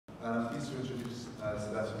And I'm pleased to introduce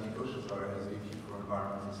Sebastian Mikosz, our SVP for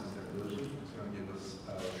Environment and Sustainability. He's going to give us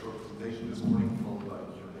a short presentation this morning, followed by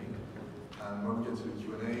Q&A. And when we get to the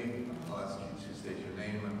Q&A, I'll ask you to state your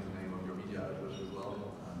name and the name of your media outlet as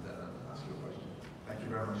well, and then ask your question. Thank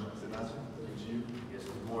you very much, Sebastian. Over to you. Yes,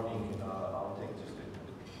 good morning. I'll take just a...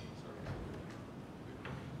 Sorry.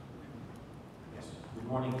 Yes, good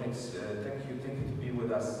morning. Thanks. Thank you to be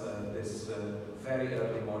with us this very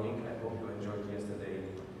early morning. I hope you enjoyed yesterday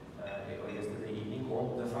or yesterday evening,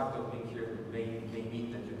 or the fact of being here may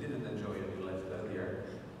mean that you didn't enjoy it and you left earlier.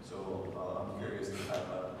 So I'm curious to have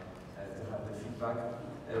the feedback.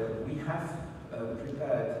 We have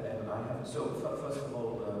prepared, and I have. So first of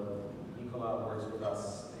all, Nicola works with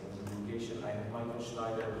us in Aviation. I have Mikosz,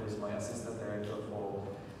 who is my assistant director for.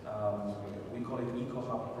 We call it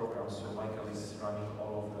EcoHub program. So Michael is running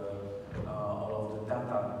all of the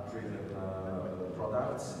data-driven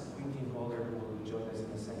products. Quintin Holder, who will join us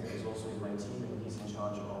in a second, is also in my team, and he's in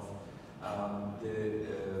charge of the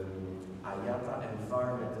IATA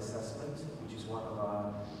environment assessment, which is one of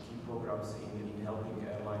our key programs in helping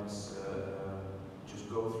airlines just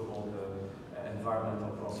go through all the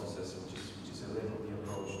environmental processes, which is a little the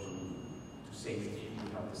approach to safety.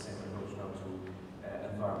 We have the same approach now to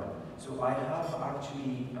environment. So I have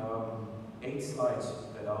actually 8 slides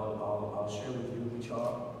that I'll share with you, which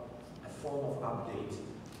are a form of update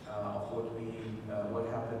of what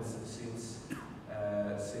happened since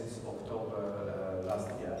October last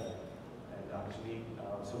year. And actually,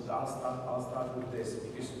 so I'll start with this,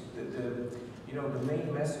 because the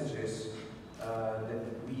main message is that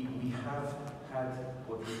we have had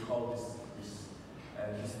what we call this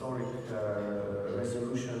historic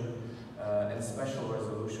resolution and special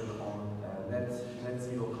resolution on net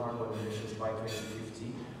zero carbon emissions by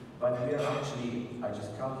 2050. But we are actually, I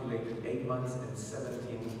just calculated, 8 months and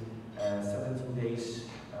 17 days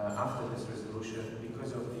after this resolution.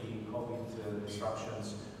 Because of the COVID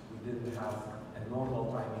disruptions, we didn't have a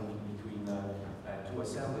normal timing in between 2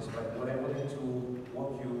 assemblies. But what I wanted to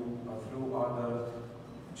walk you through are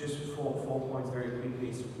just four points very quickly.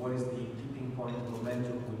 Is what is the tipping point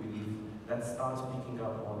momentum we believe that starts picking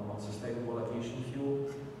up on sustainable aviation fuel.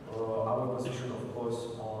 Our position, of course,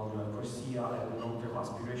 on CORSIA and long-term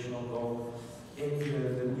aspirational goal. And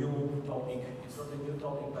the new topic, it's not a new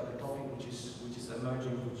topic, but a topic which is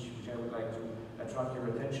emerging, which I would like to attract your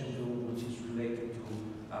attention to, which is related to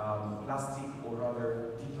plastic, or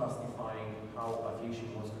rather deplastifying, how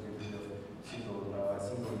aviation wants to get rid of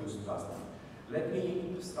single-use plastic. Let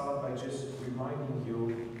me start by just reminding you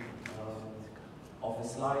of a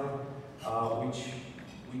slide which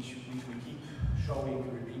we keep showing,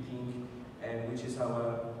 repeating, and which is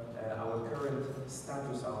our current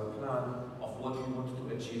status, our plan of what we want to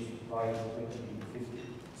achieve by 2050.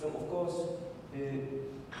 So of course,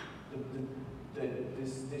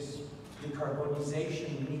 this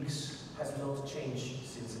decarbonization mix has not changed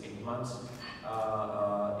since 8 months.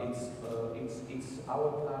 It's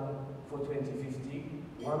our plan for 2050,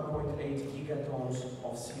 1.8 gigatons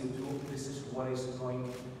of CO2. This is what is going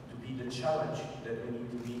to be the challenge that we need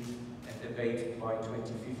to meet and abate by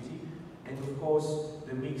 2050. And of course,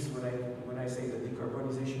 the mix, when I say the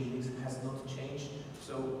decarbonization mix, has not changed.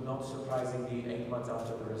 So not surprisingly, 8 months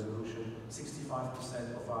after the resolution,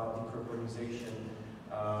 65% of our decarbonization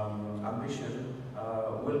ambition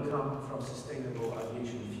will come from sustainable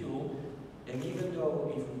aviation fuel. And even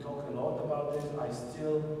though if we talk a lot about this, I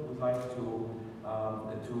still would like to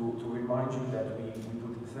remind you that we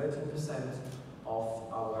put 13% of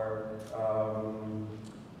our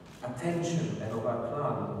attention and of our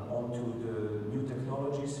plan onto the new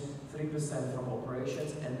technologies, 3% from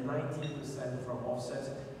operations, and 19% from offsets.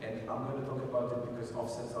 And I'm going to talk about it because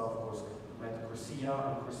offsets are, of course, met CORSIA,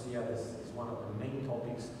 and CORSIA is one of the main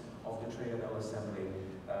topics of the triennial assembly,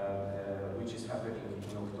 which is happening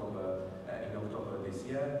in October this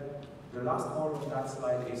year. The last part of that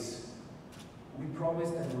slide is, we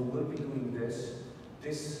promised and we will be doing this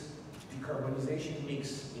decarbonization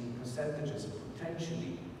mix in percentages.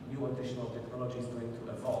 Potentially, new additional technology is going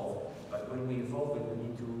to evolve, but when we evolve it, we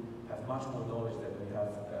need to have much more knowledge than we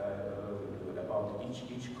have about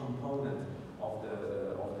each component of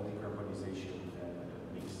the decarbonization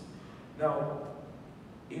mix. Now,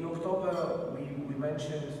 in October, we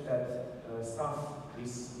mentioned that SAF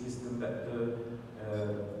is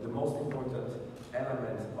the most important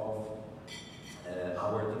element of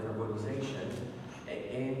our decarbonization,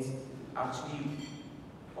 and actually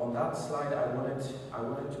on that slide I wanted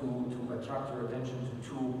to attract your attention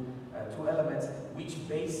to two elements which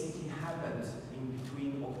basically happened in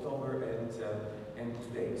between October and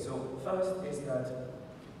today. So first is that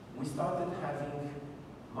we started having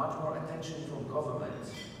much more attention from government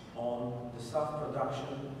on the SAF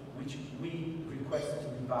production, which we request to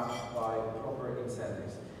be backed by proper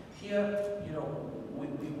incentives. Here, you know,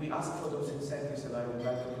 we ask for those incentives, and I would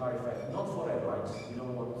like to clarify, not for airlines. We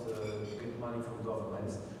don't want to get money from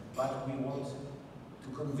governments, but we want to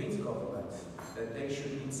convince governments that they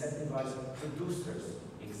should incentivize producers,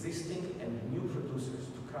 existing and new producers,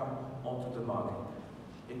 to come onto the market.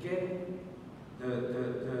 Again,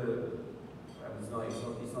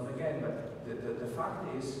 it's not again, but the fact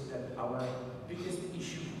is that our biggest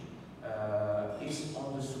issue is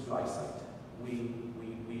on the supply side. We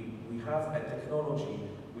have a technology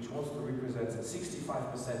which wants to represent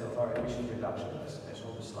 65% of our emission reduction, as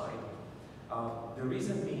on the slide. The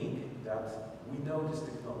reason being that we know this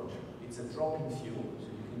technology. It's a drop-in fuel, so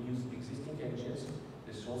you can use existing engines.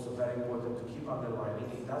 This is also very important to keep underlining.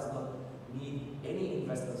 It does not need any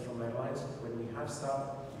investments from airlines. When we have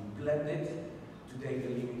SAF, we blend it. Today the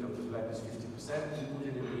limit of the blend is 50%. We put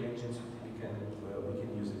it in the engines, we can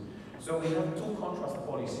use it. So we have two contrast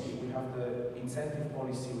policy. We have the incentive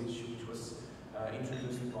policy, which was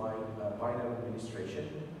introduced by Biden administration,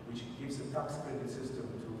 which gives a tax credit system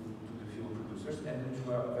to the fuel producers, and which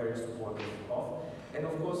we are very supportive of. And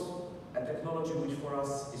of course, a technology which for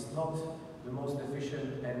us is not the most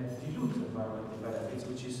efficient and dilute environmental benefits,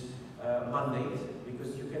 which is mandate,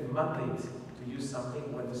 because you can mandate to use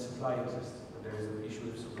something when the supply exists. When there is an issue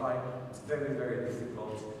with supply, it's very, very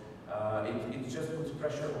difficult. It just puts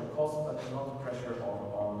pressure on cost, but not pressure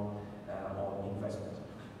on investment.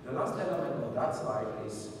 The last element on that slide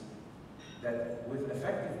is that with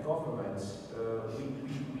effective governments, we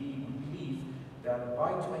believe that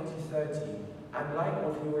by 2030, unlike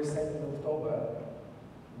what we were saying in October,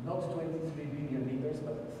 not 23 billion liters,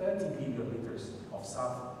 but 30 billion liters of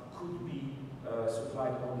SAF could be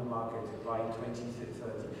supplied on the market by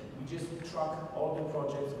 2030. We just track all the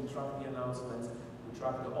projects, we track the announcements, we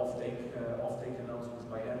track the offtake announcements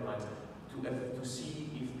by airlines to see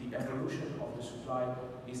if the evolution of the supply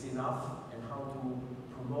is enough and how to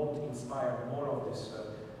promote, inspire more of this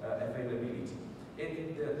availability.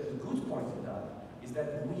 The good point in that is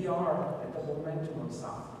that we are at the momentum on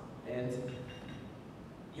SAF, and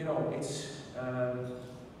you know, it's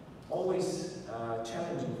always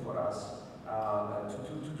challenging for us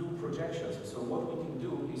to do projections. So what we can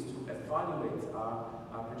do is to evaluate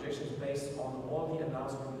our projections based on all the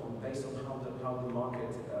announcements, based on how the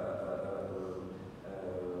market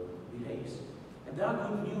behaves. And there are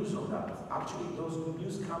good news on that. Actually, those good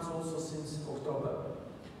news comes also since October.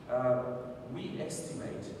 We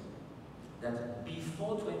estimate that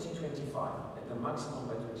before 2025, at the maximum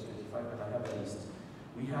by 2025, and I have a list,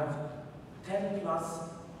 we have 10 plus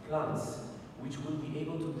plants which will be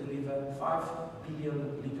able to deliver 5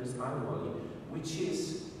 billion liters annually, which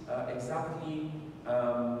is exactly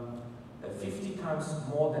 50 times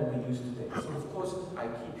more than we use today. So of course, I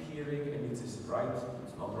keep hearing, and it is right,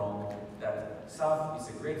 it's not wrong, that SAF is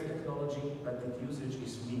a great technology, but the usage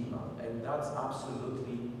is minimal, and that's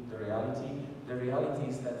absolutely the reality. The reality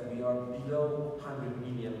is that we are below 100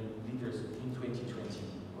 million liters in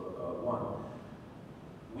 2021.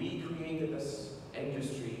 We created as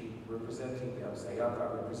industry, representing the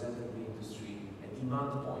IATA, representing the industry, a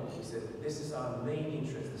demand point. We said, this is our main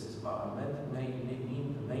interest, this is our main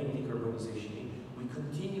decarbonization. We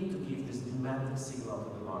continue to give this demand signal to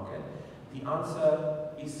the market. The answer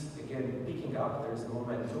is, again, picking up, there is a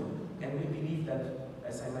momentum, and we believe that,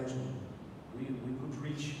 as I mentioned, we could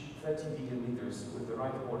reach 30 billion liters with the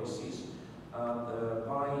right policies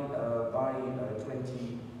by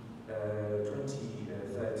 2030,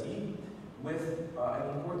 with an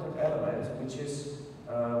important element, which is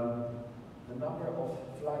the number of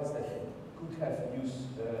flights that could have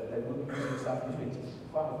used, that would be using SAF in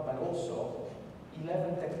 2025, but also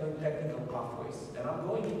 11 technical pathways. And I'm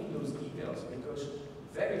going into those details because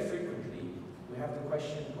very frequently we have the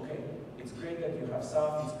question, okay, it's great that you have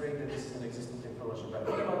SAF, it's great that this is an existing technology, but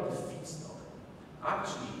what about the feedstock?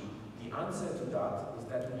 Actually, the answer to that is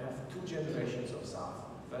that we have two generations of SAF,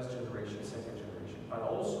 first generation, second generation, but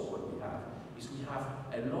also what we have is we have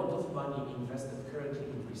a lot of money invested currently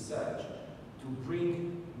in research to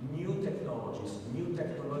bring new technologies, new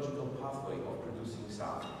technological pathway of producing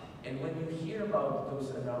SAF. And when you hear about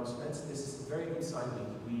those announcements, this is a very good sign.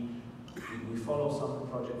 We follow some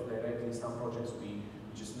projects directly, some projects we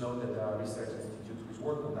just know that there are research institutes which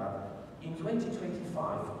work on that. In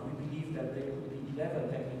 2025, we believe that there could be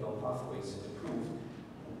 11 technical pathways approved,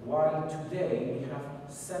 while today we have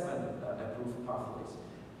 7 approved pathways.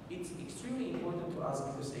 It's extremely important to us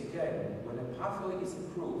because, again, when a pathway is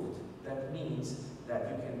approved, that means that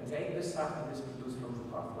you can take the SAF that is produced from the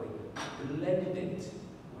pathway, blend it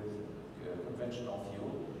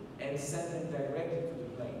and send them directly to the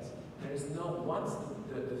planes. There is no, once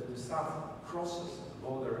the SAF crosses the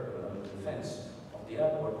border fence of the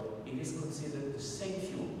airport, it is considered the same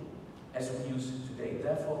fuel as we use today.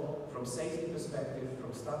 Therefore, from safety perspective,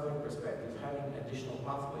 from standard perspective, having additional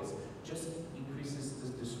pathways just increases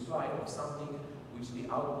the supply of something which the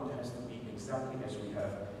output has to be exactly as we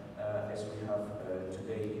have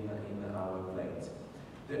today in our planes.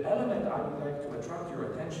 The element I would like to attract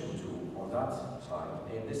your attention to on that side,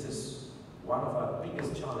 and this is one of our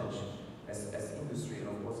biggest challenges as industry and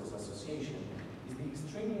of course as association, is the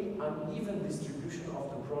extremely uneven distribution of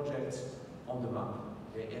the projects on the map.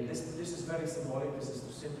 And this is very symbolic. This is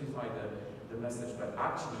to simplify the message, but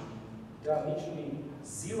actually there are literally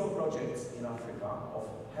 0 projects in Africa of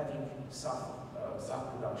having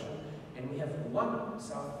SAF production, and we have one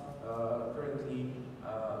SAF currently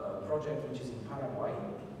project which is in Paraguay,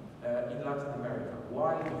 in Latin America.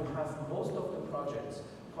 While you have most of the projects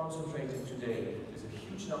concentrated today, there's a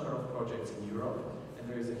huge number of projects in Europe, and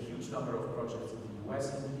there is a huge number of projects in the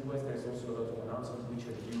US. In the US, there's also a lot of announcements which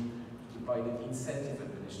are due by the incentive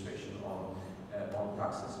administration on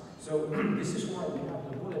taxes. So this is why we have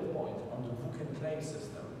the bullet point on the book and claim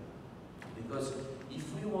system, because if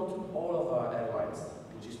we want all of our airlines,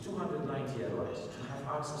 which is 290 airlines, to have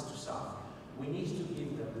access to SAF, we need to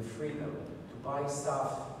give them the freedom to buy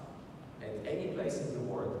SAF at any place in the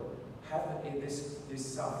world, have this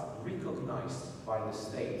SAF recognized by the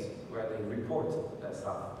state where they report their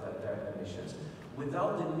SAF, their emissions,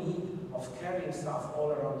 without the need of carrying SAF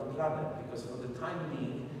all around the planet, because for the time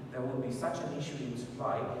being there will be such an issue in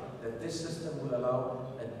supply that this system will allow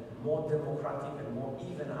a more democratic and more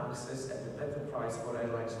even access at a better price for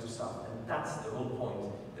airlines to SAF. And that's the whole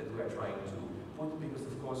point that we are trying to put, because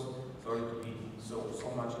of course, sorry to be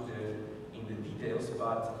so much in the details,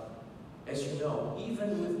 but as you know,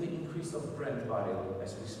 even with the increase of Brent barrel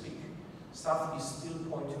as we speak, SAF is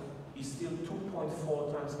still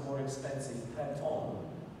 2.4 times more expensive per ton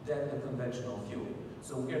than the conventional fuel.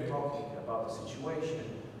 So we are talking about a situation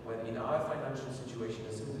when in our financial situation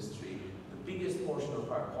as industry, the biggest portion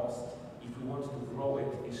of our cost, if we want to grow it,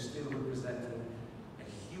 is still representing a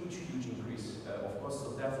huge increase of cost.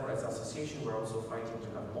 So therefore, as an association, we're also fighting to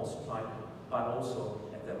have more supply, but also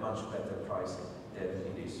at a much better price than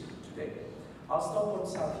it is today. I'll stop on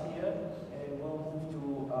SAF here, and we'll move to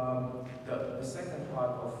the second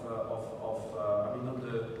part of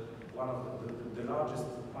one of the largest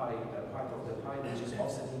part of the pie, which is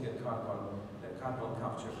offsetting and carbon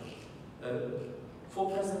capture. For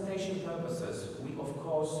presentation purposes, we of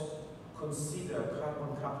course consider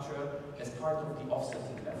carbon capture as part of the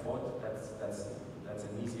offsetting effort. That's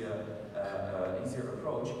an easier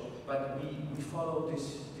approach. But we follow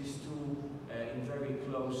these two in very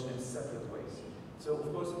close and separate ways. So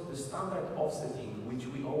of course the standard offsetting, which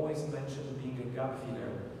we always mention being a gap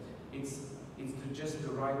filler, it's just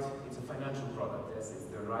the right. It's a financial product. Yes, it's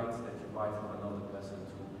the right that you buy from another person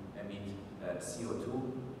to emit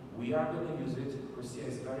CO2. We are going to use it. Corsia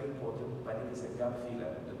is very important, but it is a gap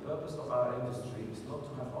filler. The purpose of our industry is not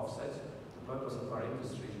to have offsets. The purpose of our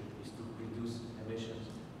industry is to reduce emissions.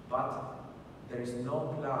 But there is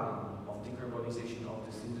no plan of decarbonization of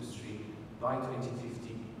this industry by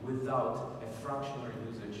 2050 without a fractional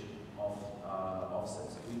usage of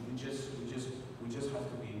offsets. We just have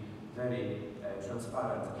to be very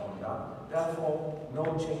transparent on that. Therefore,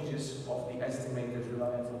 no changes of the estimated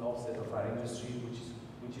reliance on offset of our industry, which is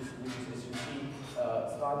as you see,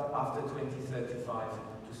 start after 2035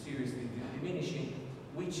 to seriously diminishing,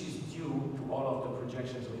 which is due to all of the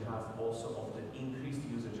projections we have also of the increased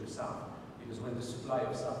usage of SAF. Because when the supply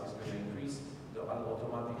of SAF is going to increase, the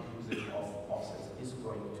automatic usage of offsets is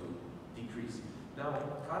going to decrease. Now,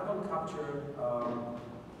 carbon capture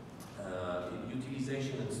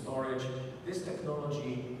utilization and storage, this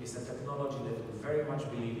technology is a technology that we very much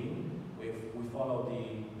believe in. We follow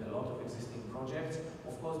a lot of existing projects.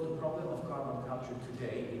 Of course, the problem of carbon capture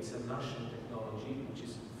today, it's a national technology which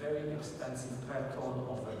is very expensive per ton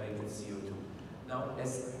of emitted CO2. Now,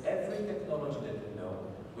 as every technology that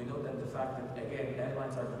we know that the fact that, again,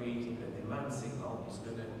 airlines are creating a demand signal is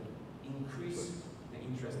going to increase the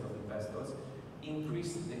interest of investors,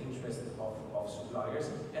 increase the interest of suppliers,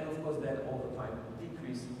 and of course then over time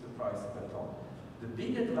decrease the price per ton. The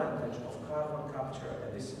big advantage of carbon capture,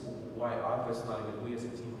 and this is why I personally and we as a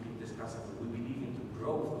team keep discussing, we believe in the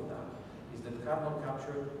growth of that, is that carbon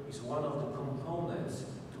capture is one of the components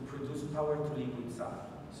to produce power to liquid SAF.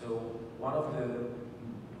 So one of the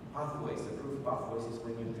pathways, approved pathways, is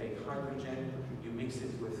when you take hydrogen, you mix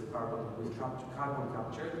it with carbon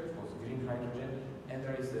capture, of course green hydrogen, and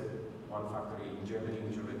there is one factory in Germany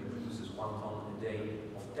which already produces 1 ton a day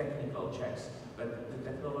of technical checks. But the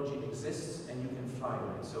technology exists and you can fly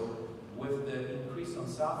on it. So with the increase on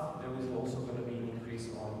SAF, there is also going to be an increase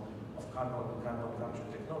of carbon capture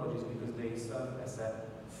technologies because they serve as a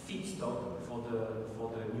feedstock for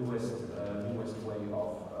the newest way of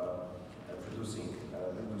producing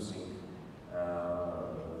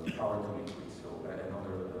power to liquid. So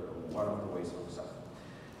another one of the ways of SAF.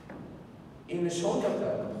 In the shorter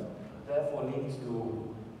term, therefore linked to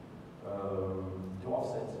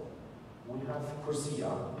offset, we have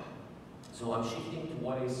CORSIA. So I'm shifting to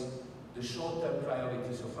what is the short-term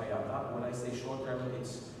priorities of IATA. When I say short-term,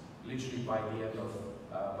 it's literally by the end of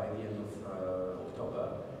October.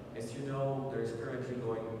 As you know, there's currently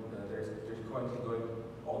going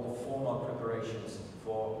all the formal preparations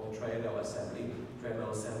for the triennial assembly.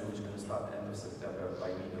 Triennial assembly, which is going to start end of September by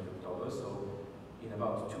mid of October. So in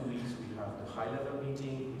about 2 weeks, we have the high-level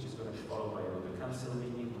meeting, which is going to be followed by another council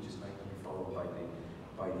meeting, which is going to be followed by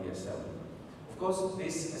the assembly. Of course,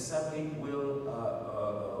 this assembly will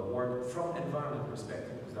work from environment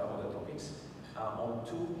perspective, because there are other topics, on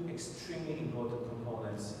two extremely important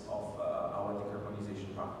components of our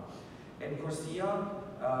decarbonization path. And CORSIA,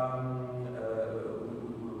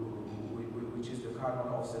 which is the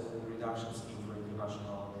carbon offset and reduction scheme for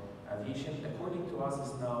international aviation, according to us,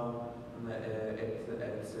 is now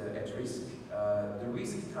at risk. The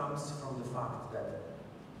risk comes from the fact that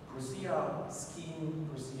CORSIA scheme,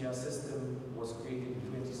 CORSIA system was created in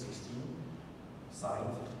 2016,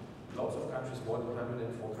 signed. Lots of countries, more than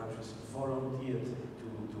 104 countries, volunteered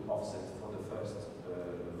to offset for the first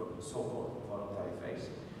so-called voluntary phase.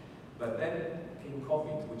 But then came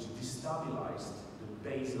COVID, which destabilized the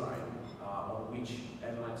baseline on which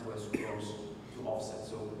airlines were supposed to offset.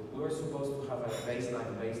 So we were supposed to have a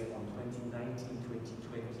baseline based on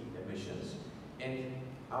 2019-2020 emissions, and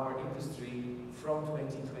our industry from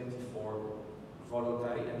 2024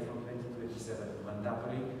 voluntary and from 2027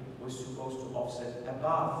 mandatory was supposed to offset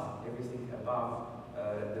everything above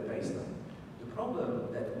the baseline. The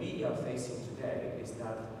problem that we are facing today is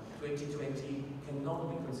that 2020 cannot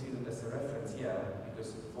be considered as a reference year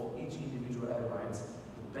because for each individual airlines,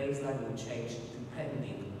 the baseline will change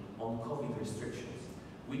depending on COVID restrictions,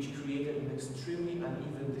 which created an extremely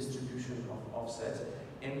uneven distribution of offsets,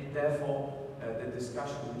 and therefore the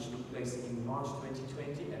discussion which took place in March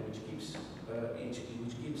 2020 and which keeps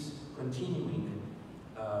continuing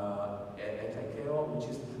at IATA, which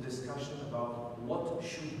is the discussion about what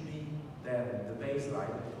should be then the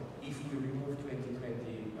baseline if we remove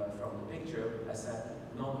 2020 from the picture as a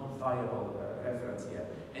non-viable reference year.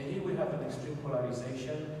 And here we have an extreme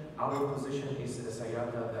polarization. Our position is as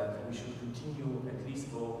IATA that we should continue, at least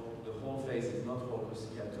for the whole phase, if not for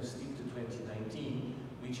CORSIA, to stick to 2019,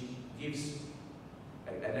 which gives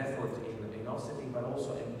an effort in offsetting, but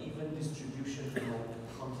also an even distribution among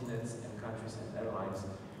continents and countries and airlines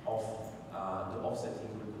of the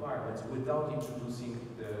offsetting requirements without introducing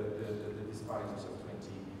the disparities of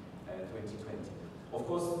 2020. Of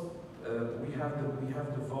course, we have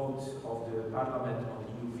the vote of the Parliament on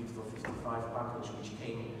the EU Fit for 55 package, which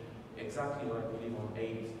came exactly, I believe, on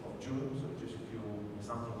 8th of June, so just a few,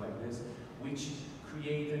 something like this, which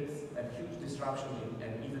created a huge disruption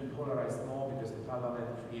and even polarized more because the Parliament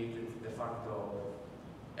created de facto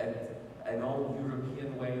an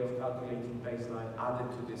all-European way of calculating baseline added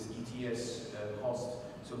to this ETS cost.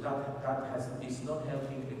 So that is not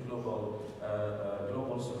helping a global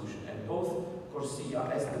solution. And both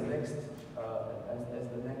CORSIA as the next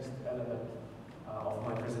element of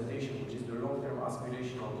my presentation, which is the long-term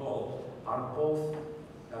aspirational goal, are both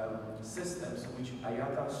systems which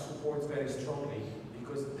IATA supports very strongly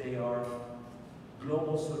because they are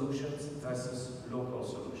global solutions versus local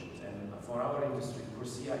solutions. And for our industry,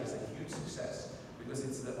 CORSIA is a huge success because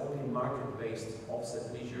it's the only market-based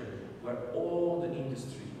offset measure where all the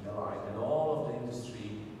industry align and all of the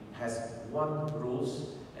industry has one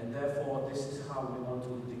rules, and therefore this is how we want to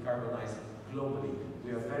decarbonize globally.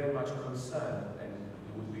 We are very much concerned, and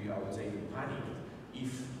we would be, I would say, panicked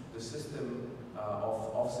if the system of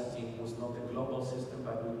offsetting was not a global system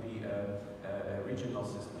but would be a regional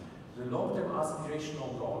system. The long-term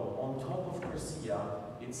aspirational goal on top of CORSIA,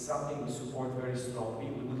 it's something we support very strongly.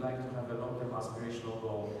 We would like to have a long-term aspirational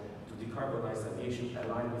goal to decarbonize aviation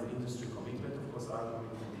aligned with industry commitment. Of course, our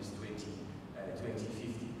commitment is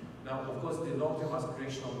 2050. Now, of course, the long-term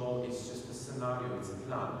aspirational goal is just a scenario, it's a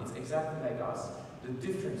plan. It's exactly like us. The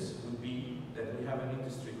difference would be that we have an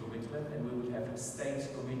industry commitment and we would have a state's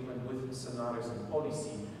commitment with scenarios and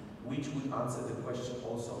policy which would answer the question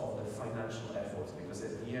also of the financial efforts, because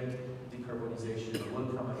at the end, decarbonization will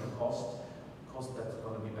come at a cost that's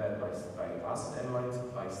going to be borne by us, airlines,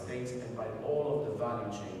 by states, and by all of the value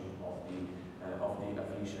chain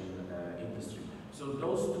aviation industry. So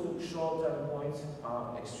those two short-term points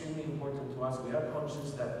are extremely important to us. We are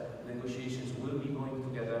conscious that negotiations will be going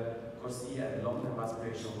together. CORSIA and long-term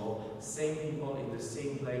aspirational goal, same people in the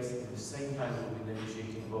same place, at the same time will be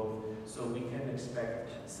negotiating both. So we can expect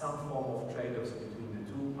some form of trade-offs between the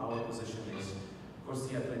two. Our position is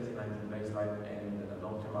CORSIA 2019 baseline and a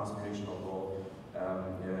long-term aspirational goal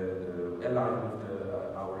aligned with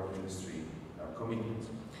our industry commitments.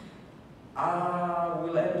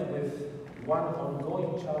 We'll end with one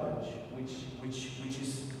ongoing challenge, which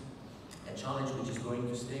is a challenge which is going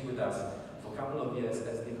to stay with us for a couple of years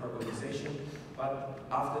as decarbonization. But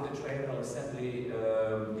after the Triennial Assembly,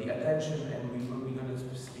 the attention, and we're going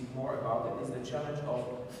to speak more about it, is the challenge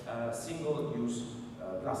of single-use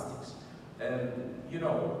plastics. You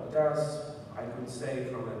know, I could say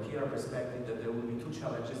from a PR perspective that there will be two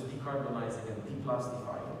challenges: decarbonizing and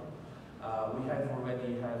deplastifying. We have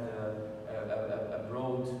already had a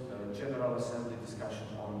broad General Assembly discussion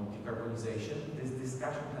on decarbonization. This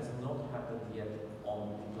discussion has not happened yet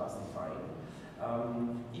on deplastifying.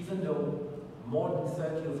 Even though more than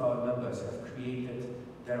 30 of our members have created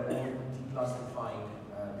their own deplastifying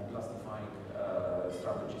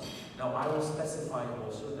strategies. Now, I will specify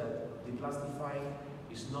also that deplastifying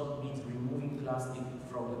is not means removing plastic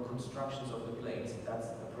from the constructions of the planes. That's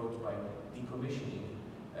approached by decommissioning.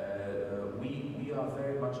 We are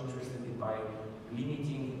very much interested in by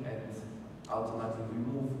limiting and ultimately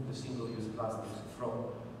remove the single-use plastics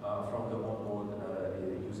from the onboard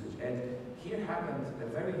usage. And here happened a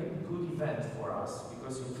very good event for us,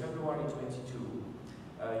 because in February 22,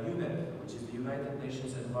 UNEP, which is the United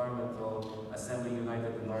Nations Environmental Assembly,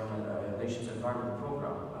 United Nations Environment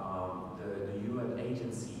Program, the UN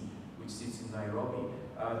agency which sits in Nairobi,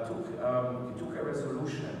 took a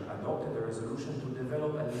resolution, adopted a resolution to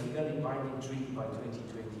develop a legally binding treaty by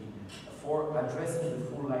 2020 for addressing the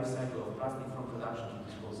full life cycle of plastic from production to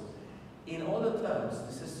disposal. In other terms,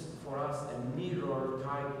 this is for us a mirror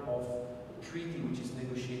type of treaty which is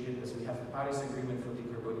negotiated as we have the Paris Agreement for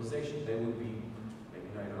decarbonization. There will be, maybe,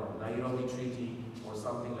 I don't know, Nairobi Treaty or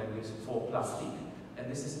something like this for plastic. And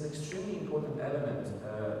this is an extremely important element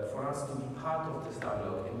for us to be part of this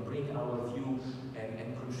dialogue and bring our view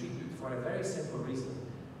and contribute for a very simple reason.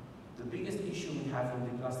 The biggest issue we have in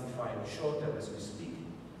deplastifying short term as we speak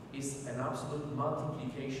is an absolute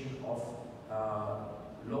multiplication of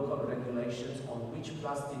local regulations on which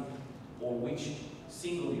plastic or which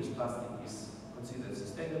single-use plastic is considered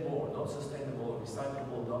sustainable or not sustainable,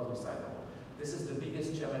 recyclable, not recyclable. This is the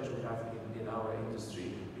biggest challenge we have in our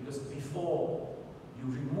industry, because before you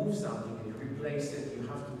remove something and you replace it, you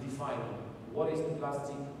have to define what is the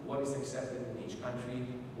plastic, what is accepted in each country,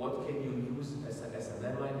 what can you use as an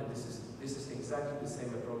airline, and this is exactly the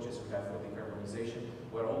same approach as we have for decarbonization.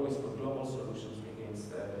 We're always for global solutions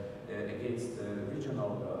against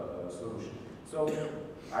regional solution. So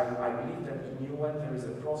I believe that in UN there is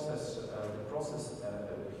a process, a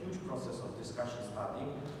huge process of discussion starting.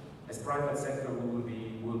 As private sector, we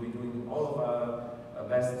will be doing all of our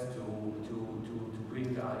best to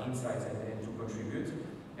bring our insights and to contribute.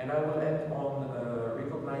 And I will end on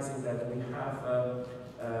recognizing that we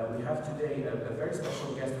have today a very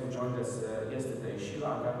special guest who joined us yesterday,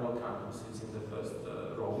 Sheila Agarwal-Khan, who sits in the first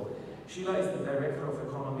row. Sheila is the Director of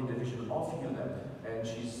Economy Division of UNEP, and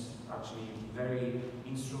she's actually very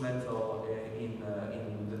instrumental in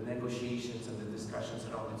the negotiations and the discussions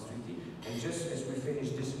around this treaty. And just as we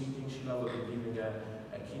finish this meeting, Sheila will be giving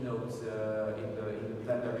a keynote in the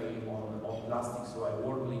plenary on plastic. So I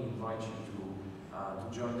warmly invite you to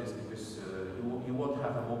join this, because you won't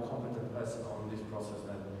have a more competent person on this process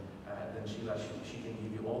than Sheila. She can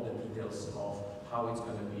give you all the details of how it's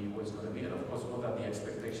going to be, what it's going to be, and of course what are the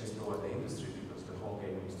expectations toward the industry, because the whole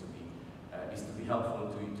game is to be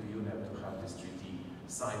helpful to UNEP to have this treaty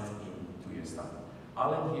signed in 2 years' time.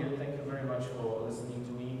 I'll end here. Thank you very much for listening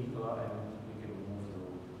to me, Mikosz, and we can move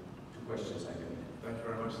to questions, I believe. Thank you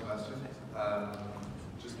very much, Sebastian.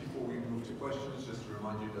 Just before we move to questions, just to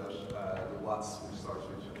remind you that the WATS, which starts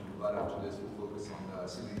with right after this, will focus on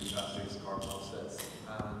single-use plastics, carbon offsets,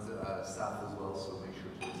 and SAF as well, so make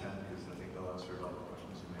sure to attend, because I think they'll answer a lot of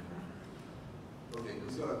questions you may have. Okay,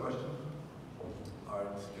 who's got a question? All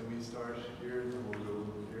right, can we start here, and we'll go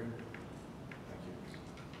here. Thank you.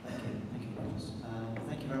 Thank you, Mikosz.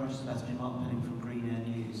 Thank you very much, Sebastian. Mark Penning from Green Air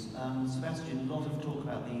News. Sebastian, a lot of talk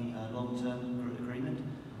about the long-term agreement.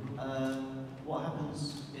 What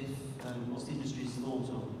happens if, what's the industry's thought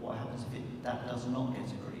on what happens if that does not get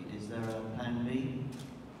agreed? Is there a plan B?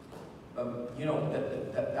 You know,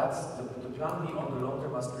 that's the plan B on the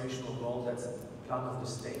long-term aspirational goal. That's plan of the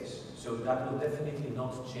states. So that will definitely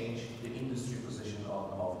not change the industry position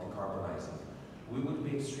of decarbonizing. We would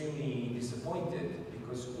be extremely disappointed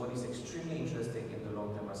because what is extremely interesting in the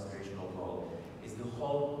long-term aspirational goal is the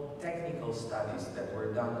whole technical studies that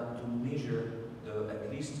were done to measure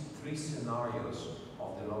at least 3 scenarios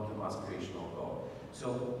of the long-term aspirational goal.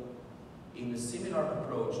 So in a similar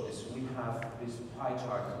approach as we have this pie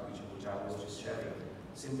chart, which I was just sharing,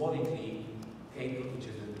 symbolically, CAPE, which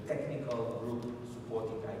is a technical group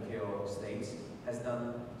supporting ICAO states, has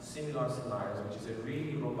done similar scenarios, which is a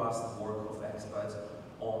really robust work of experts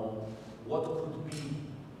on what could be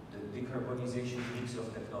the decarbonization mix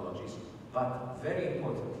of technologies. But very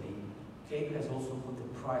importantly, CAPE has also put a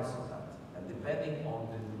price on that. And depending on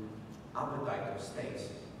the appetite of states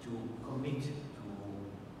to commit to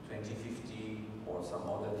 2050 or some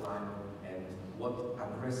other time, and what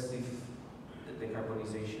aggressive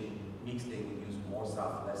decarbonization mix they would use, more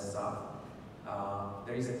SAF, less SAF,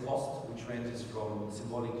 there is a cost which ranges from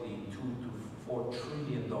symbolically $2 to $4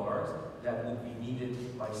 trillion that would be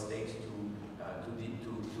needed by states to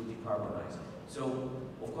decarbonize. So,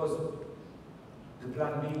 of course, the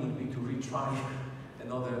plan B would be to retry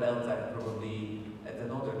another LTAC probably at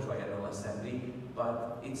another triennial assembly,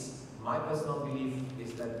 but it's my personal belief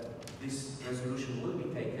is that this resolution will be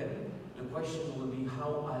taken. The question will be how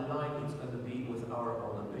aligned it's going to be with our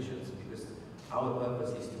own ambitions, because our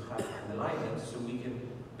purpose is to have an alignment so we can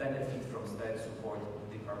benefit from state support of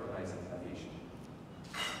decarbonizing aviation.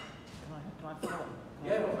 Can I follow up?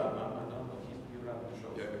 Yeah, no problem. I don't know. You run the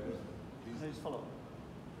show. Yeah, Please follow.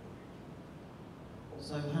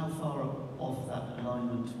 So how far off that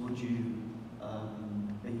alignment would you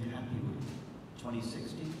be happy with?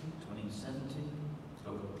 2060, 2070?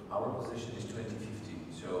 Look, our position is 2050,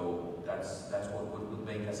 so that's what would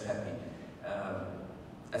make us happy.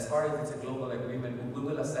 As far as it's a global agreement, we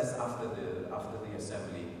will assess after the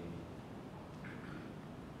assembly.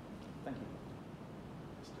 Thank you.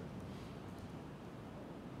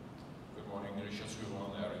 Good morning, Richard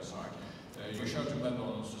Schumann, RSI. You showed a map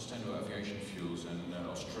on sustainable aviation fuels, and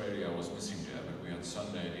Australia was missing there, but we had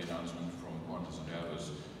Sunday the announcement from Qantas and Airbus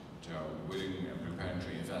that are willing and preparing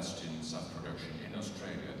to invest in SAF production in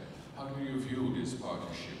Australia. How do you view this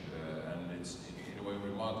partnership? And it's in a way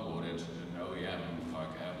remarkable that an OEM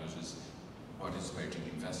like Airbus is participating,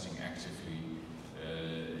 investing actively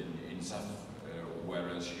in SAF,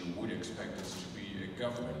 whereas you would expect this to be a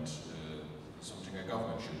government, something a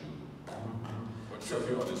government should do. What's your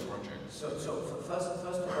view on this project? So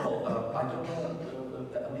first of all, I don't know.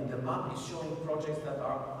 I mean, the map is showing projects that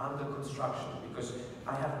are under construction, because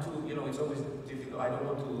I have to. You know, it's always difficult. I don't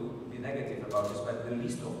want to be negative about this, but the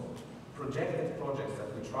list of projected projects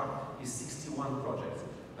that we track is 61 projects,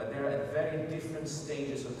 but they're at very different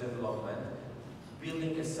stages of development.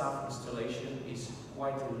 Building a SAF installation is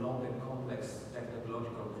quite a long and complex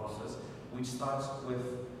technological process, which starts with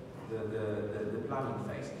the planning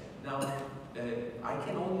phase. Now, I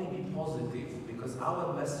can only be positive because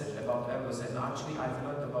our message about Airbus, and actually I've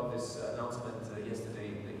learned about this announcement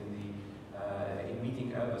yesterday in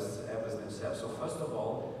meeting Airbus themselves. So first of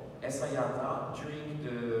all, IATA during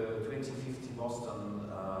the 2050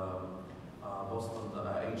 Boston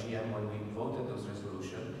AGM, when we voted those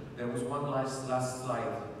resolution, there was one last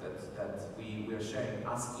slide that we were sharing,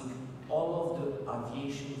 asking all of the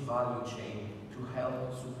aviation value chain to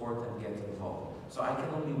help support and get involved. So I can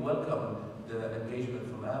only welcome the engagement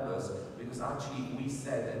from Airbus, because actually we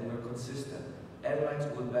said, and we're consistent, airlines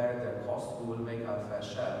will bear their cost, we will make our fair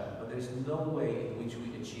share, but there's no way in which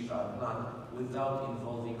we achieve our plan without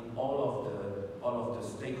involving all of the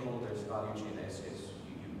stakeholders' value chain, as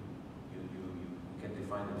you can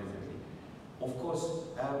define it differently. Of course,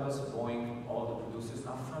 Airbus, Boeing, all the producers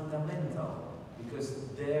are fundamental, because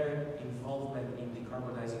their involvement in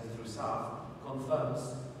decarbonizing through SAF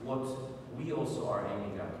confirms what we also are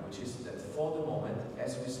aiming at, which is that for the moment,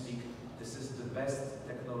 as we speak, this is the best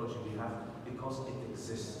technology we have because it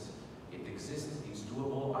exists. It exists, it's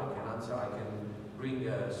doable. I can bring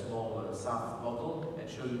a small SAF bottle and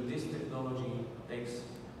show you this technology takes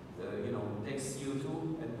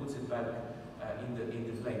CO2 and puts it back in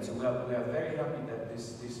the plane. So we are very happy that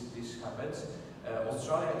this happens.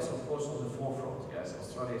 Australia is of course on the forefront. Yes,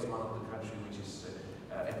 Australia is one of the countries which is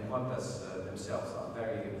and Qantas themselves are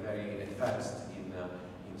very, very advanced in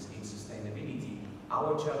sustainability.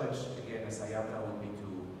 Our challenge, again, as IATA, will be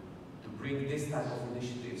to bring this type of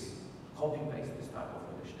initiatives, copy-paste this type of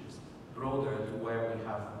initiatives, broader to where we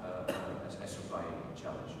have a supply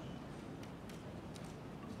challenge.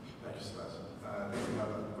 Thank you, Sebastian. We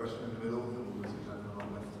have a question in the middle, and we'll go to the gentleman on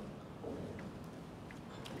the left.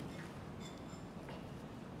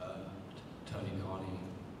 Tony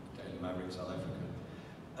in South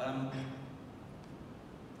Africa.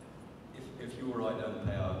 If you or I don't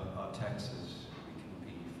pay our taxes, we can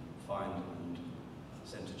be fined and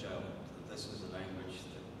sent to jail. This is a language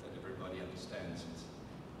that everybody understands. It's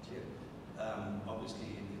clear.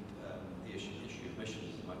 Obviously, the issue of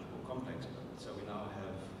emissions is much more complex. But so we now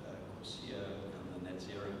have CORSIA and the net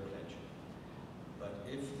zero pledge. But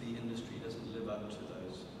if the industry doesn't live up to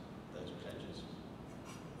those pledges,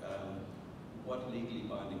 what legally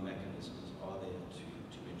binding mechanisms are there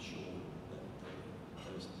to ensure that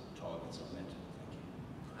those targets are met? Thank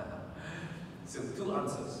you. So two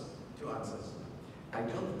answers. I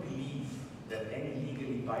don't believe that any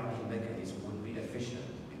legally binding mechanism would be efficient,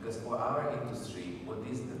 because for our industry, what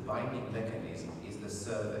is the binding mechanism is the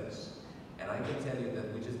surveys. And I can tell you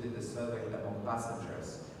that we just did a survey among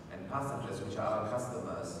passengers, and passengers, which are our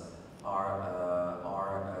customers, are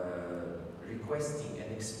requesting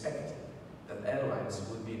and expecting that airlines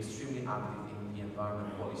would be extremely active in the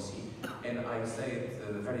environment policy. And I say it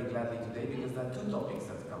very gladly today, because there are two topics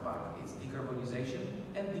that come back. It's decarbonization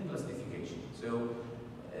and deplastification. So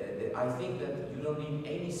I think that you don't need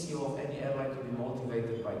any CEO of any airline to be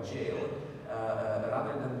motivated by jail,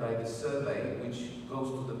 rather than by the survey, which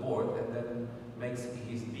goes to the board and then makes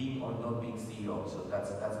his being or not being CEO. So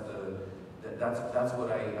that's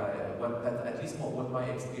what at least what my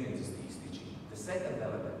experience is teaching. The second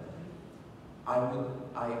element,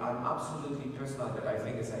 I'm absolutely personal, but I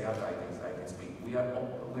think as IATA I can speak. We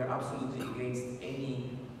are absolutely against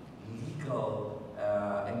any legal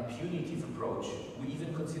and punitive approach. We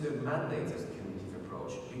even consider mandates as a punitive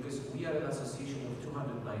approach, because we are an association of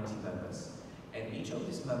 290 members, and each of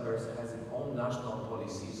these members has its own national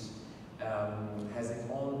policies, has its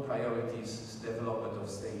own priorities, development of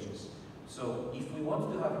stages. So if we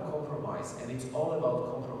want to have a compromise, and it's all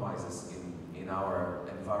about compromises in our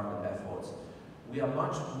environment efforts, we are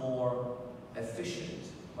much more efficient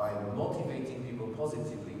by motivating people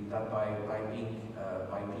positively than by being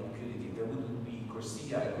punitive. There wouldn't be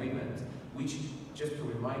CORSIA agreement, which, just to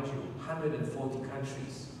remind you, 140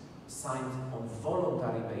 countries signed on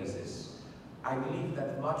voluntary basis. I believe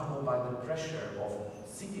that much more by the pressure of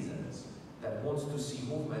citizens that wants to see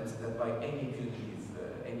movements than by any punitive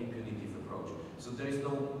approach. So there is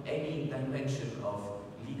no any dimension of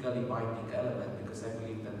legally binding element, because I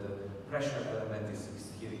believe that the pressure element is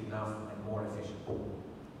here enough and more efficient.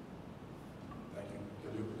 Thank you.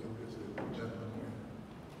 Can you go to the gentleman here?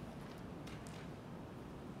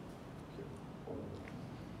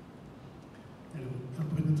 Hello, I'm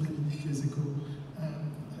Bruno Trevidic, Les Echos.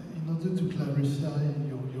 In order to clarify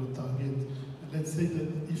your target, let's say that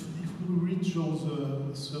if we reach those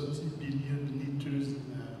 30 billion liters in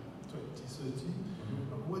 2030,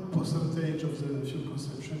 what percentage of the fuel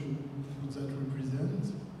consumption would that represent?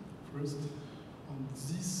 First, on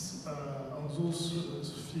those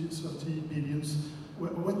 30 billions,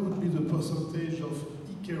 what would be the percentage of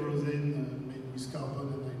e-kerosene made with carbon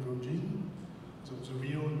and hydrogen, the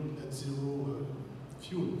real net zero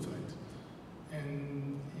fuel, in fact?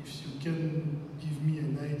 And if you can give me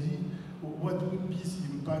an idea, what would be the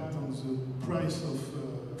impact on the price of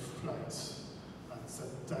flights at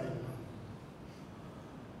that time?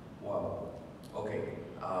 Wow. Okay.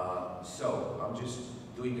 So I'm just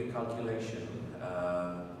doing a calculation.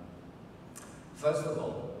 First of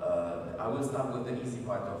all, I will start with the easy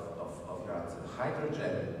part of your answer.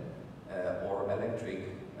 Hydrogen or electric.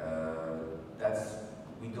 That's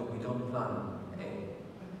we don't plan.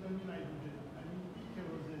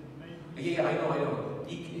 Yeah, I know.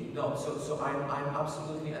 No, so I'm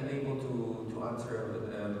absolutely unable to answer.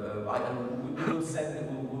 We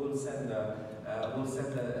will send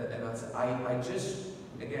an answer. I just,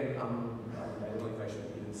 again, I don't know if I should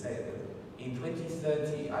even say it, but in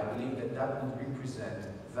 2030, I believe that would represent,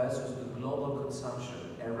 versus the global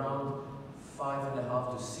consumption, around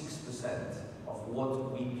 5.5% to 6% of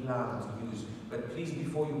what we plan to use. But please,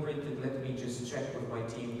 before you print it, let me just check with my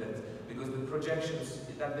team that, because the projections,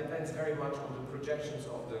 that depends very much on the projections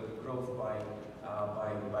of the growth by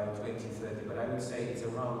 2030. But I would say it's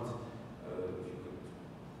around, if you could.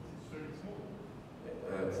 It's very small.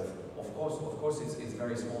 Of course it's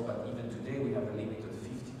very small, but even today we have a limit of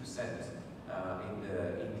 50% in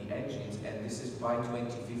the engines, and this is by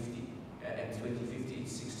 2050. And 2050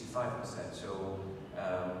 it's 65%. So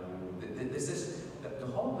this is the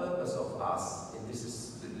whole purpose of us, and this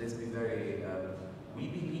is, let's be very, we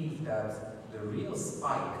believe that the real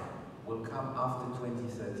spike will come after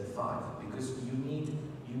 2035, because you need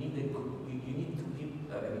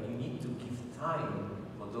to give time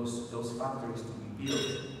for those factories to be built.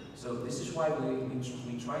 So this is why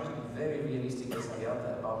we try to be very realistic as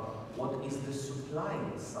IATA about what is the supply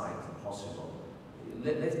side possible.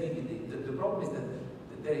 The problem is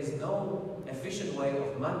that there is no efficient way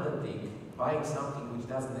of mandating buying something which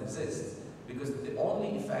doesn't exist, because the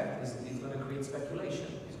only effect is it's going to create speculation,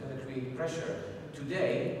 it's going to create pressure.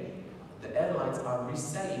 Today, the airlines are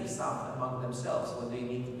reselling stuff among themselves when they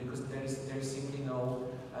need, because there is simply no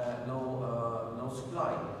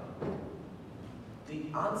supply. The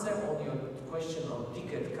answer on your question on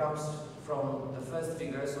ticket comes from the first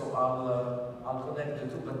figure, so I'll connect the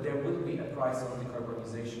two, but there will be a price on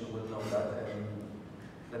decarbonization, we'll know that, and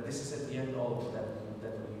that this is at the end all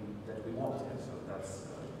that we want, and so that's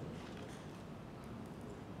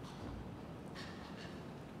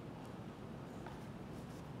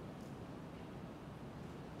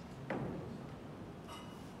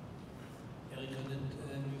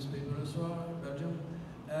newspaper as well, Belgium.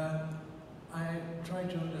 I try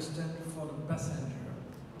to understand for the passenger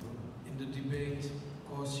in the debate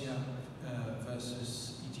CORSIA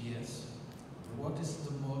versus ETS, what is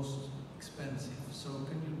the most expensive? So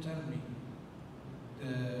can you tell me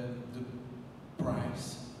the price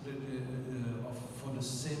for the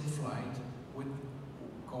same flight with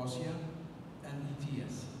CORSIA and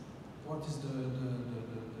ETS? What is the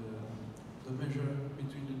measure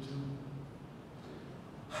between the two?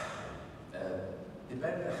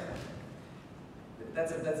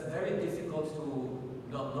 That's very difficult to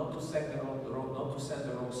not to send the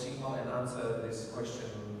wrong signal and answer this question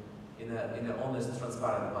in an honest,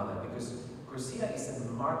 transparent manner, because CORSIA is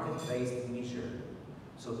a market-based measure,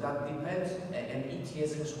 so that depends. And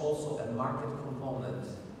ETS has also a market component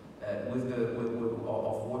of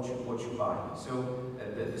what you buy. So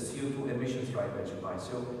the CO2 emissions right that you buy.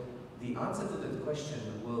 So the answer to that question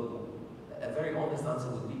a very honest answer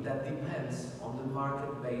would be that depends on the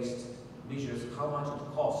market-based measures, how much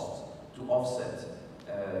it costs to offset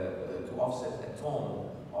a ton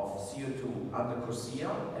of CO2 under CORSIA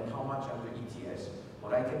and how much under ETS.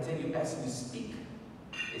 What I can tell you as we speak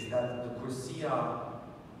is that the CORSIA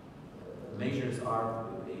measures are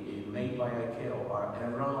made by ICAO are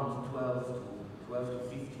around 12 to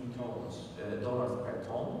 15 dollars per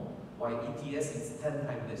ton, while ETS is 10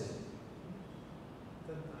 times this.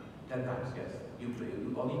 10 times, yes.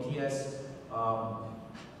 On ETS,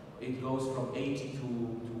 it goes from 80 to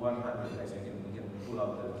 100. As we can pull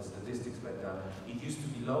up the statistics, but it used to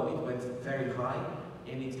be low. It went very high,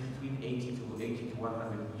 and it's between 80 to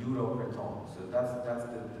 100 euro per ton. So that's the price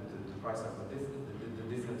of the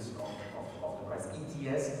difference of the price.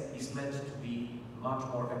 ETS is meant to be much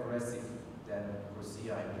more aggressive than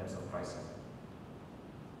CORSIA in terms of pricing.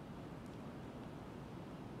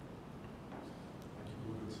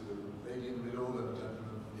 Lady in the middle and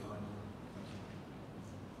gentleman behind. Thank you.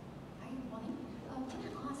 Hi, good morning.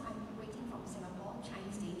 Can I ask, I'm waiting from Singapore,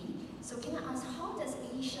 Chinese Daily. So can I ask, how does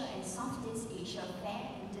Asia and Southeast Asia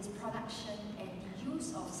fare in this production and the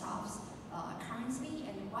use of SAFs currently,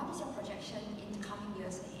 and what is your projection in the coming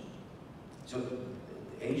years ahead? So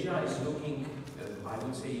Asia is looking, I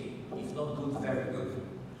would say, if not good, very good.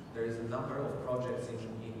 There is a number of projects in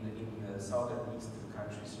southern eastern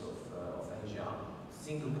countries of Asia.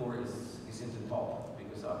 Singapore is in the top,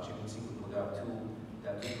 because actually in Singapore there are two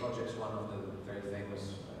projects. One of the very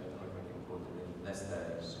famous, I don't know if I can quote the name,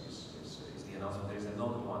 Nesta is the announcement. There is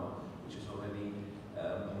another one which is already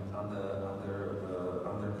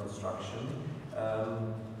under construction.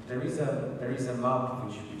 There is a map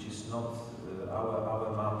which is not our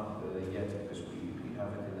map yet, because we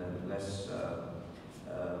have it in a less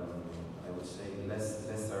I would say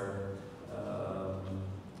lesser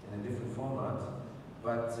in a different format.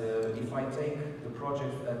 But if I take the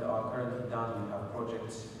projects that are currently done, we have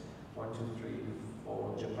projects 1, 2, 3,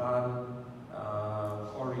 4, Japan,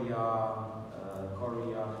 Korea.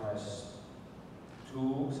 Korea has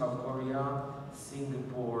 2, South Korea,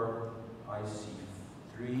 Singapore, I see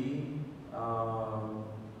 3,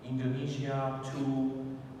 Indonesia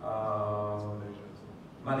 2,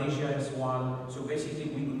 Malaysia is 1. So basically,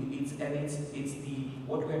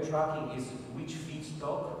 what we're tracking is which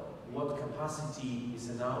feedstock, what capacity is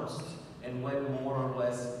announced, and when more or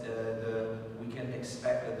less we can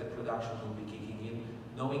expect that the production will be kicking in,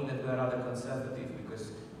 knowing that we are rather conservative,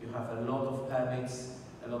 because you have a lot of permits,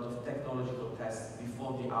 a lot of technological tests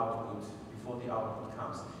before the output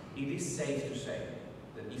comes. It is safe to say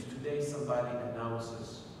that if today somebody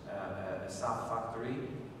announces a SAF factory,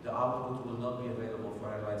 the output will not be available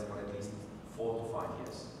for airlines for at least 4 to 5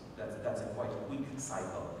 years. That's a quite quick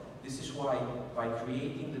cycle. This is why, by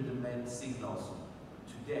creating the demand signals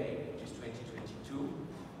today, which is 2022,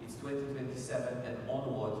 it's 2027 and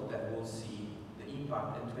onward that we'll see the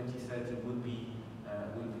impact, and 2030 will be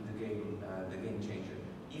the game changer.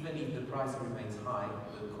 even if the price remains high,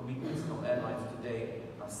 the commitments from airlines today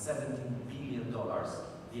are $17 billion,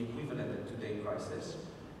 the equivalent at today's prices.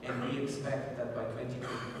 And we expect that by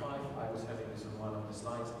 2025, I was having this on one of the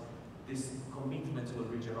slides, this commitments will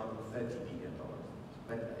reach around $30 billion.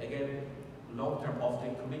 But again, long-term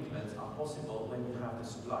offtake commitments are possible when you have the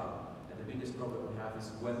supply. And the biggest problem we have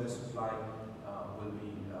is when the supply will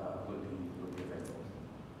be available.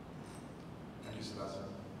 Thank you, Sebastian.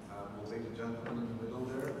 We'll take the gentleman in the middle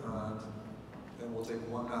there, and then we'll take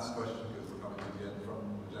one last question because we're coming to the end from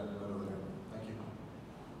the gentleman over there. Thank you.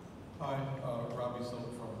 Hi, Robbie Silk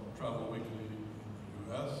from Travel Weekly in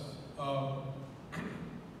the U.S.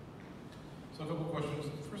 So a couple questions.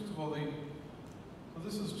 First of all, so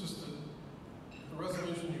this is just the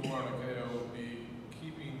resolution you want, ICAO, would be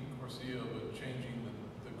keeping Corsia but changing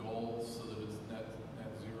the goals so that it's net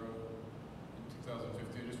zero in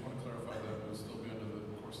 2050. I just want to clarify that it would still be under the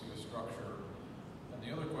Corsia structure. And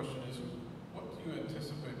the other question is, what do you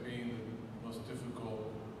anticipate being the most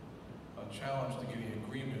difficult challenge to getting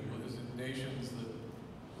agreement? Is it nations that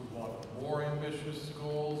would want more ambitious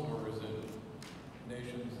goals, or is it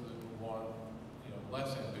nations that want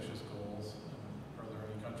less ambitious goals? And are there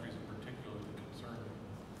any countries in particular that concern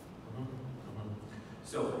you?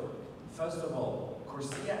 So, first of all,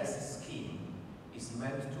 Corsia as a scheme is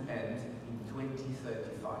meant to end in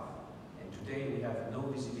 2035. And today we have no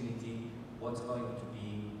visibility what's going to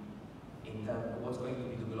be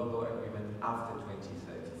the global agreement after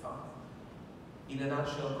 2035. In a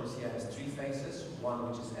nutshell, Corsia has 3 phases. One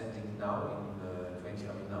which is ending now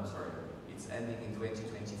it's ending in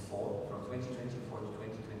 2024. From 2024 to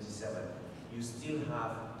 2027, you still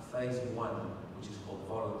have phase 1, which is called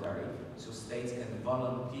voluntary. So states can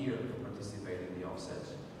volunteer to participate in the offset.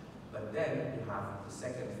 But then you have the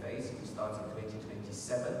second phase, which starts in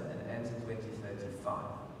 2027 and ends in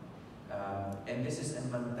 2035. And this is a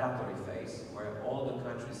mandatory phase where all the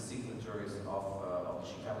countries signatories of the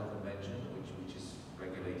Chicago Convention, which is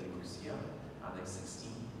regulating Corsia, Annex 16,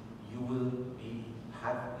 you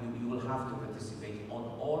will have to participate on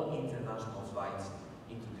all international flights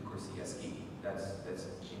into the Corsia scheme. That's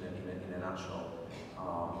in a nutshell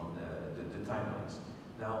the timelines.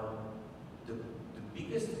 Now, the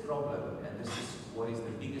biggest problem, and this is what is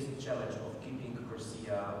the biggest challenge of keeping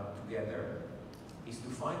Corsia together, is to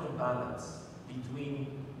find a balance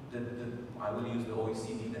between I will use the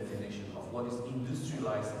OECD definition of what is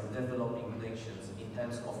industrialized and developing nations in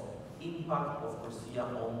terms of impact of Corsia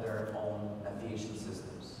on their own aviation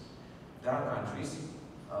systems. There are countries,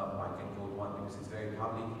 I can quote one because it's very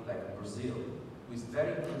public, like Brazil, who is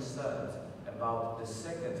very concerned about the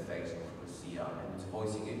second phase of Corsia, and it's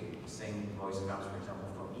voicing it. The same voice comes, for example,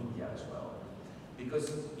 from India as well.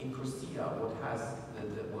 Because in Corsia, what has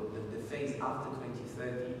the phase after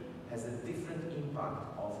 2030 has a different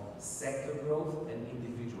impact of sector growth and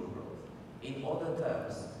individual growth. In other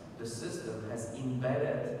terms, the system has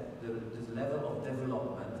embedded the level of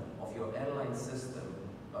development of your airline system,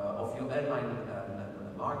 of your airline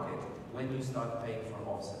market when you start paying for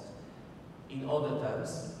offset. In other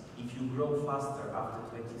terms, if you grow faster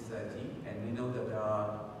after 2030, and we know that there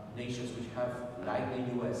are nations which have, like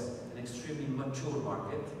the US, an extremely mature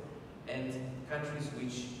market, and countries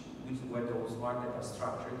where those markets are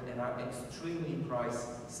structured and are extremely price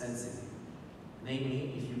sensitive.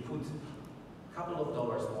 Namely, if you put a couple of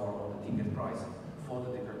dollars more on the ticket price for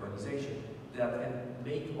the decarbonization, that can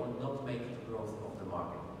make or not make the growth of the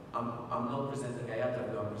market. I'm not presenting IATA,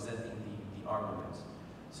 but I'm presenting the arguments.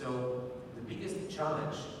 So the biggest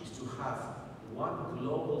challenge is to have one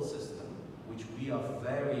global system, which we are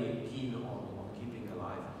very keen on keeping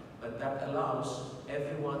alive, but that allows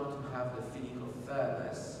everyone to have the feeling of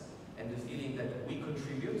fairness and the feeling that we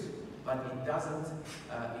contribute, but it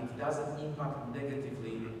doesn't impact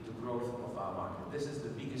negatively the growth of our market. This is the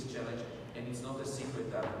biggest challenge, and it's not a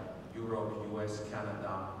secret that Europe, US,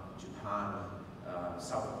 Canada, Japan,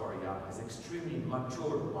 South Korea has extremely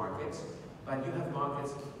mature markets, but you have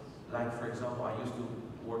markets like, for example, I used to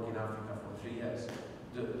work in Africa for 3 years.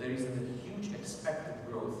 There is a huge expected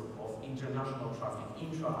growth of international traffic,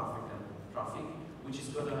 intra-African traffic, which is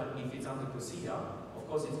going to, if it's under Corsia, of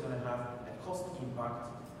course it's going to have a cost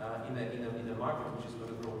impact in a market which is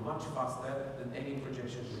going to grow much faster than any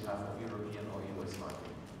projections we have of European or US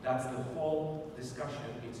market. That's the whole discussion.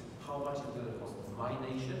 It's how much it's going to cost my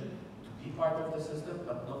nation to be part of the system,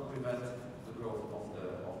 but not prevent the growth of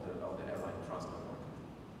the airline transport market.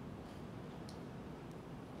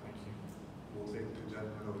 Thank you. We'll take the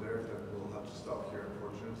gentleman over there, then we'll have to stop here,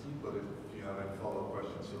 unfortunately. But if you have any follow-up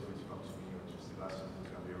questions, feel free to come to me or to Sebastian, who's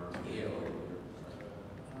going to be around. Yeah.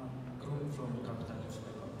 From Capital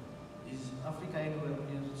Newspaper. Is Africa anywhere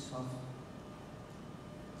near the south?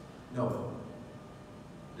 No.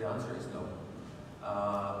 The answer is no.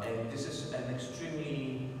 And this is an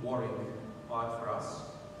extremely worrying part for us.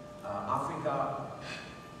 Africa,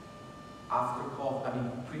 after COVID, I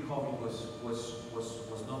mean, pre-COVID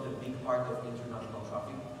was not a big part of international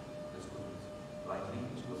traffic. Let's put it lightly,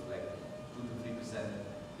 which was like 2 to 3%,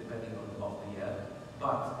 depending on the year.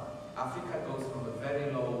 But Africa goes from a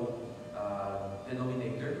very low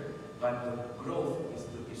denominator, but the growth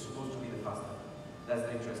is supposed to be the faster. That's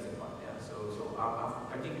the interesting part. Yeah. So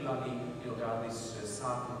particularly, there are these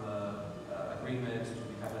SAP agreements to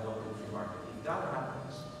have an open free market. If that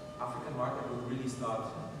happens, African market will really start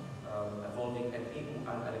evolving. And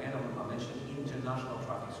again, I mentioned international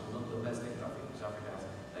traffic, so not domestic traffic, because Africa has,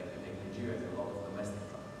 like Nigeria, has a lot of domestic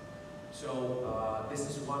traffic. So this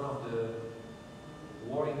is one of the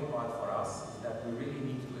worrying part for us, is that we really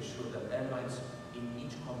need to assure that airlines in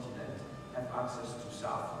each continent have access to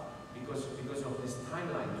SAF. Because of this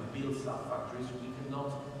timeline to build SAF factories, we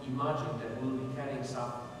cannot imagine that we'll be carrying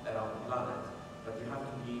SAF around the planet. But you have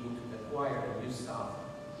to be able to acquire and use SAF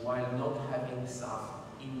while not having SAF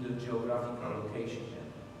in the geographical location.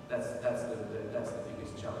 That's the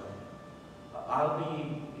biggest challenge. I'll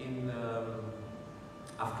be in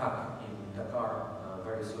AFCAC in Dakar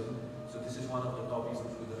very soon. So this is one of the topics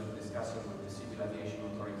which we're going to be discussing with the civil aviation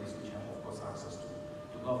authorities, which have, of course, access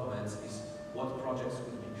to governments, is what projects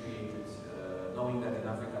could be created, knowing that in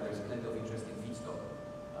Africa there's plenty of interesting feedstock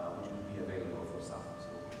which would be available for SAF.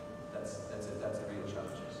 So that's a real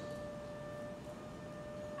challenge.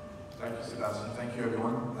 Thank you, Sebastian. Thank you,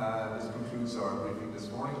 everyone. This concludes our briefing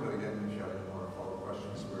this morning, but again,